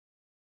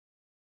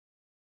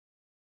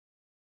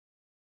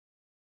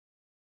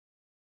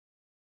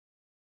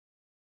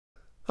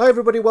Hi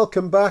everybody,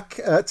 welcome back.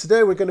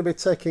 Today we're going to be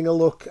taking a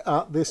look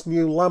at this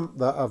new lamp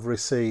that I've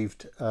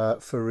received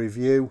for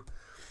review.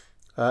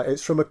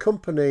 It's from a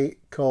company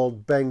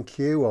called Benq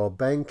or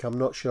Benq, I'm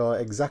not sure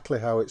exactly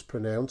how it's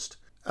pronounced.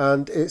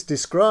 And it's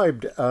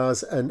described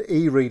as an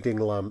e-reading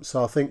lamp,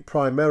 so I think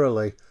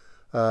primarily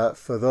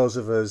for those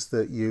of us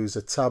that use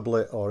a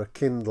tablet or a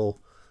Kindle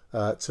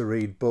to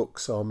read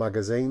books or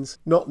magazines.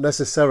 Not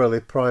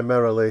necessarily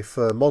primarily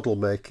for model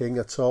making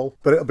at all,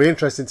 but it'll be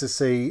interesting to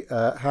see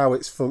how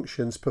its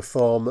functions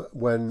perform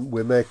when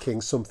we're making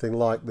something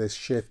like this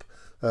ship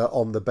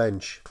on the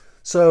bench.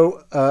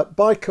 So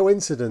by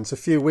coincidence, a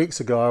few weeks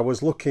ago I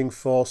was looking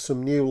for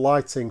some new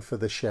lighting for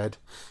the shed,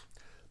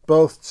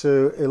 both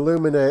to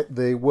illuminate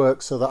the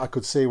work so that I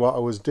could see what I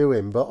was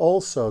doing, but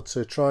also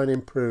to try and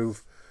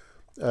improve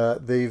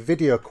the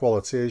video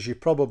quality. As you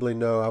probably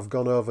know, I've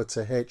gone over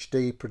to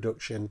HD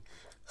production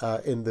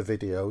in the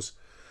videos,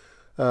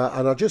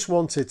 and I just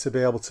wanted to be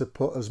able to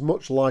put as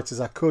much light as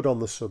I could on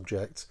the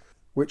subject,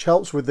 which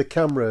helps with the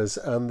cameras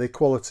and the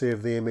quality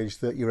of the image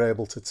that you're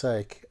able to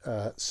take.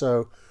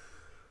 So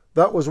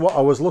that was what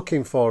I was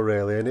looking for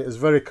really, and it was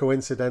very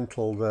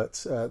coincidental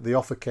that the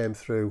offer came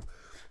through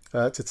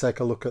to take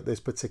a look at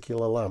this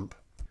particular lamp.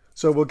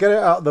 So we'll get it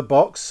out of the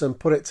box and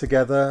put it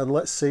together and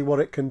let's see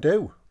what it can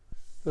do.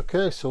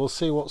 Okay, so we'll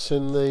see what's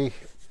in the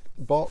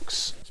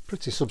box. It's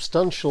pretty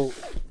substantial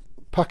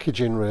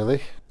packaging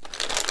really.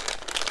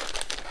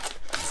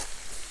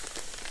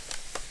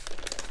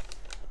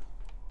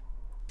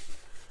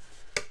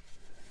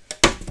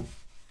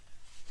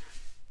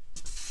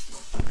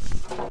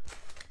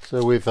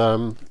 So we've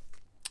an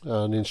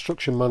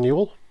instruction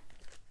manual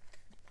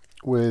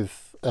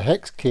with a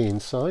hex key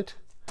inside.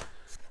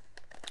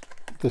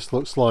 This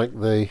looks like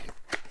the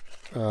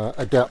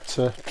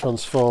adapter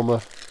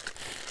transformer.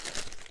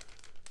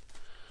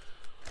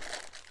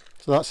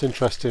 So that's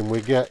interesting. We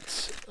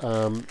get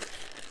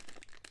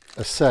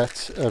a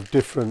set of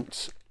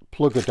different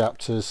plug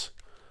adapters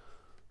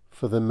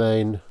for the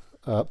main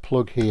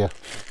plug here.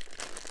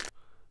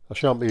 I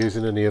shan't be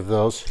using any of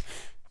those.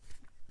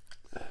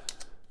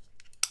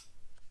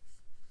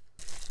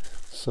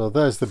 So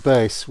there's the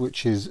base,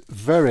 which is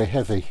very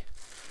heavy.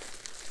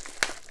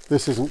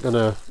 This isn't going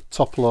to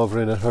topple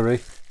over in a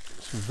hurry.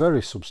 It's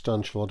very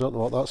substantial. I don't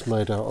know what that's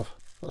made out of.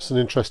 That's an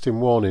interesting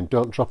warning.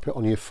 Don't drop it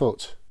on your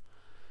foot.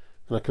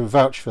 And I can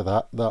vouch for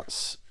that.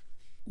 That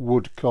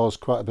would cause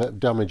quite a bit of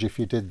damage if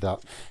you did that.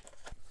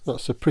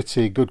 That's a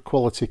pretty good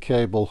quality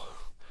cable.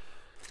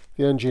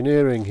 The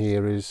engineering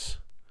here is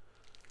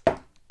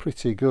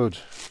pretty good.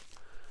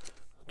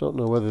 I don't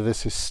know whether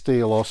this is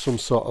steel or some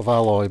sort of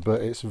alloy,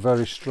 but it's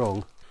very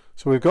strong.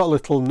 So we've got a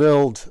little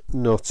knurled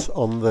nut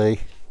on the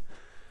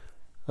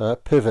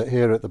pivot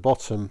here at the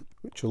bottom,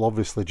 which will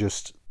obviously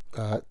just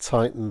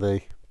tighten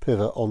the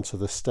pivot onto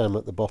the stem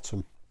at the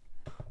bottom.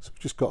 So we've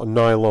just got a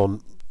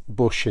nylon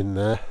bush in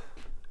there.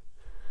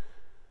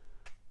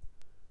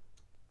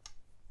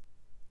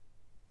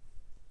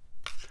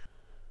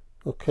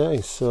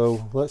 Okay,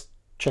 so let's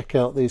check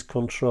out these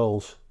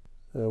controls.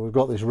 We've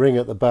got this ring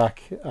at the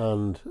back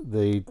and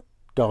the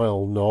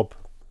dial knob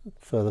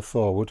further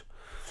forward.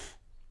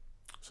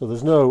 So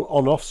there's no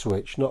on-off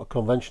switch, not a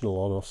conventional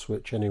on-off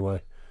switch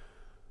anyway.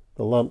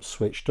 The lamp's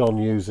switched on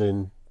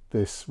using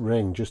this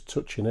ring, just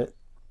touching it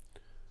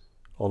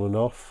on and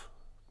off.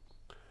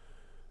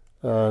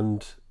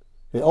 And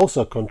it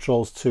also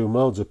controls two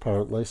modes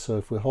apparently, so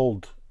if we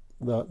hold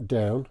that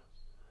down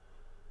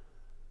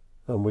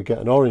and we get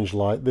an orange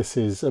light, this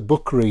is a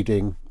book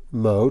reading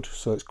mode,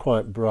 so it's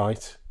quite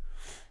bright.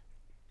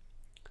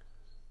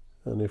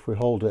 And if we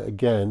hold it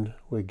again,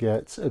 we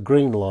get a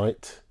green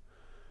light,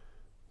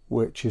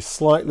 which is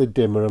slightly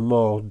dimmer and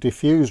more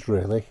diffused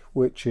really,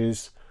 which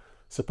is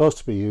supposed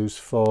to be used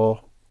for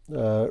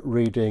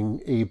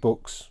reading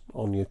e-books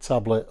on your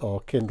tablet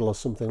or Kindle or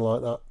something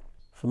like that.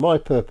 For my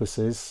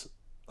purposes,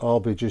 I'll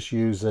be just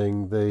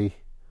using the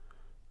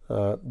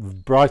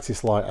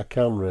brightest light I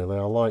can really.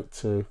 I like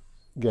to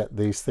get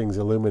these things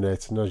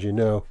illuminated, and as you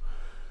know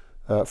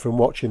from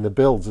watching the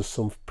builds, there's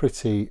some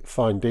pretty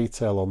fine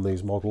detail on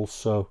these models,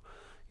 so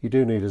you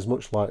do need as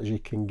much light as you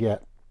can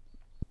get.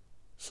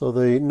 So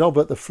the knob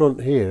at the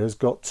front here has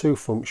got two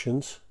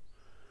functions.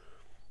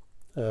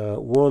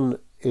 One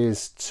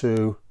is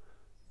to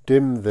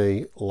dim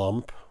the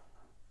lamp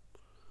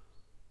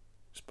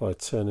just by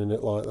turning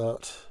it like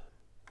that.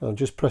 And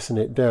just pressing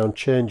it down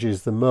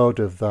changes the mode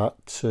of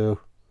that to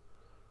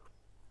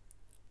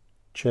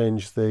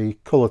change the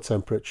colour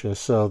temperature,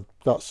 so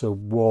that's a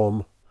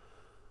warm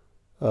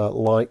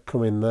light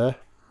coming there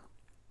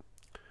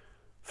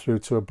through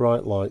to a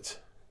bright light.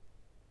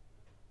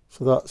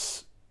 So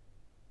that's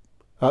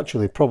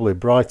actually probably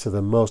brighter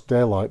than most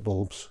daylight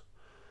bulbs.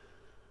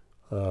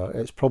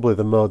 It's probably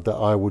the mode that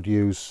I would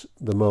use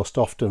the most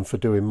often for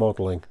doing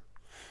modelling.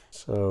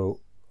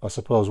 So I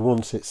suppose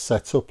once it's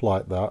set up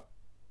like that,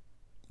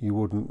 you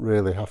wouldn't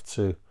really have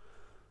to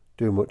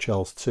do much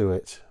else to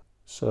it.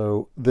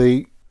 So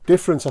the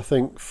difference I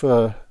think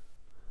for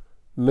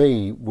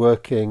me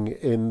working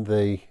in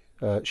the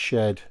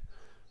shed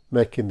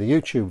making the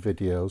YouTube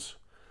videos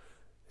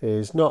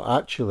is not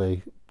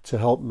actually to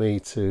help me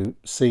to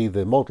see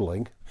the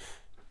modelling.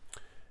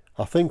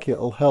 I think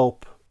it'll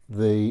help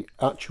the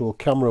actual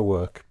camera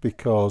work,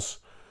 because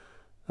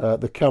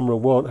the camera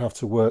won't have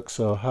to work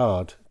so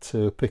hard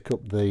to pick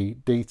up the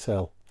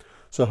detail.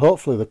 So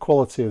hopefully the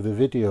quality of the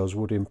videos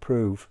would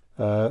improve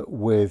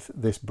with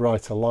this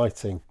brighter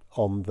lighting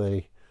on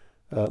the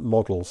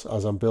models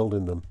as I'm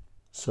building them.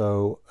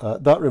 So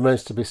that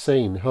remains to be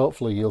seen.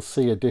 Hopefully you'll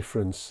see a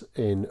difference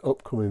in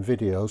upcoming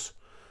videos,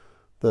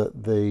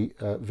 that the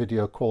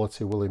video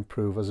quality will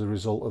improve as a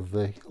result of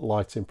the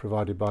lighting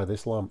provided by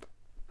this lamp.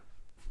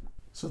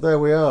 So there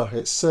we are.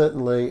 It's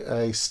certainly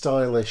a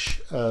stylish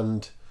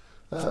and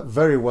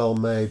very well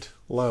made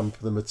lamp.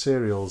 The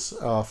materials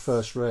are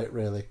first rate,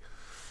 really.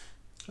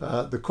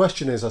 The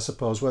question is, I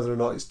suppose, whether or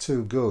not it's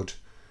too good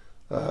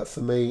for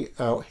me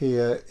out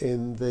here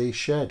in the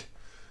shed.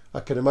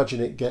 I can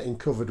imagine it getting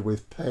covered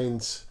with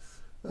paint,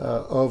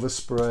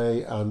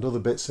 overspray and other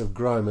bits of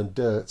grime and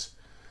dirt,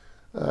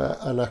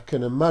 and I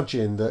can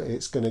imagine that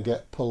it's going to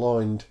get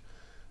purloined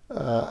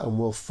and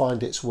will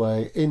find its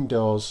way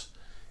indoors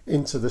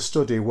into the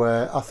study,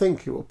 where I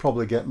think it will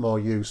probably get more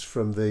use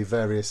from the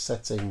various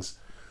settings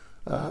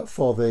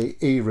for the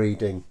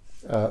e-reading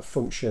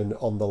function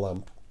on the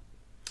lamp.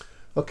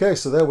 Okay,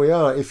 so there we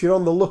are. If you're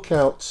on the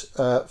lookout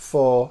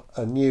for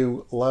a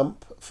new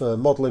lamp for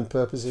modelling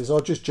purposes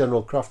or just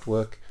general craft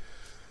work,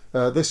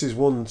 this is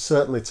one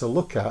certainly to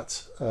look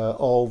at,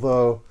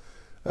 although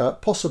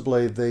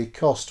possibly the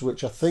cost,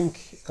 which I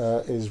think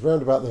is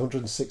round about the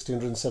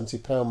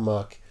 £160–170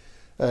 mark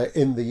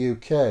in the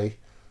UK,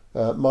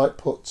 might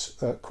put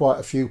quite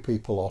a few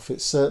people off.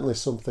 It's certainly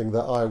something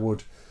that I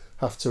would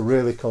have to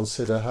really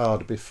consider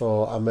hard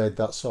before I made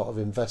that sort of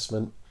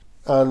investment.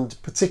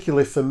 And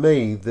particularly for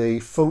me, the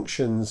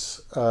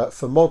functions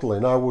for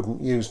modelling, I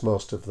wouldn't use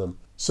most of them.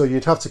 So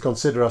you'd have to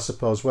consider, I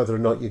suppose, whether or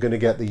not you're going to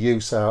get the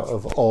use out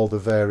of all the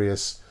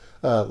various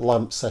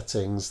lamp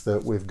settings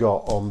that we've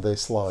got on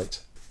this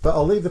light. But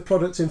I'll leave the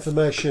product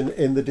information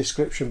in the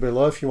description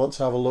below if you want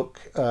to have a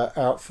look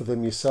out for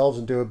them yourselves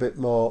and do a bit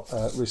more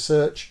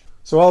research.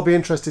 So I'll be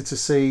interested to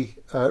see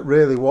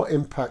really what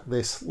impact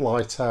this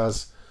light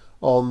has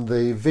on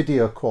the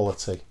video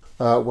quality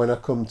when I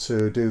come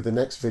to do the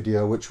next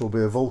video, which will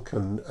be a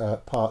Vulcan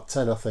part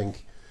 10, I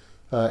think,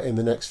 in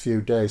the next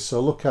few days. So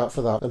look out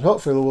for that, and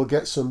hopefully we'll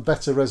get some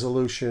better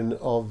resolution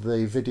of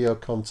the video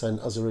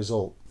content as a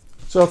result.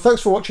 So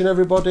thanks for watching,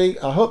 everybody.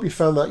 I hope you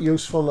found that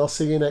useful, and I'll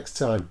see you next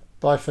time.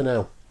 Bye for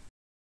now.